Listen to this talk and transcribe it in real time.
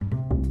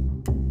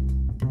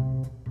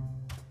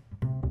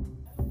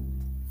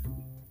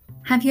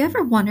Have you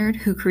ever wondered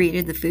who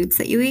created the foods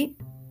that you eat?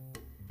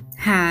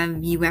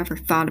 Have you ever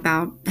thought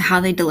about how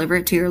they deliver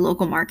it to your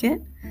local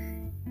market?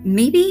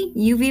 Maybe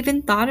you've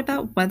even thought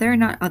about whether or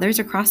not others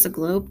across the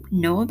globe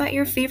know about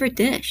your favorite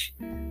dish.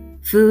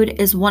 Food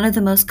is one of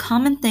the most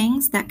common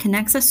things that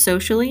connects us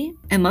socially,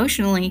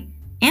 emotionally,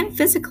 and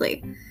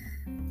physically.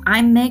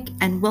 I'm Mick,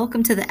 and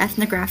welcome to the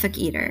Ethnographic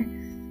Eater.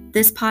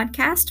 This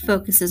podcast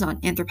focuses on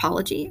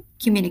anthropology,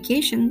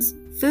 communications,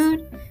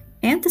 food,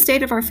 and the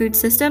state of our food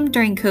system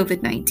during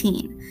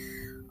COVID-19.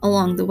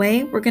 Along the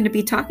way, we're going to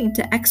be talking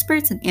to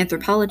experts in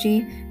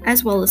anthropology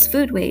as well as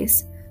food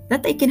waste,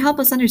 that they can help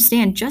us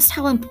understand just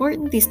how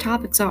important these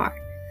topics are.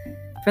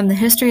 From the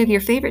history of your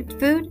favorite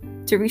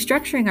food to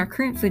restructuring our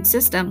current food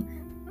system,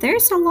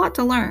 there's a lot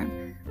to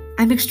learn.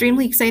 I'm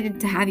extremely excited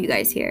to have you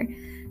guys here.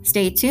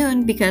 Stay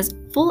tuned because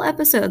full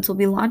episodes will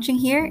be launching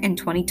here in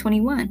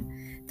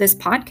 2021. This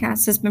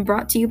podcast has been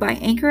brought to you by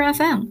Anchor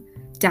FM.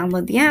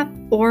 Download the app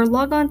or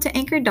log on to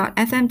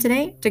anchor.fm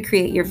today to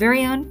create your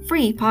very own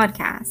free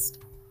podcast.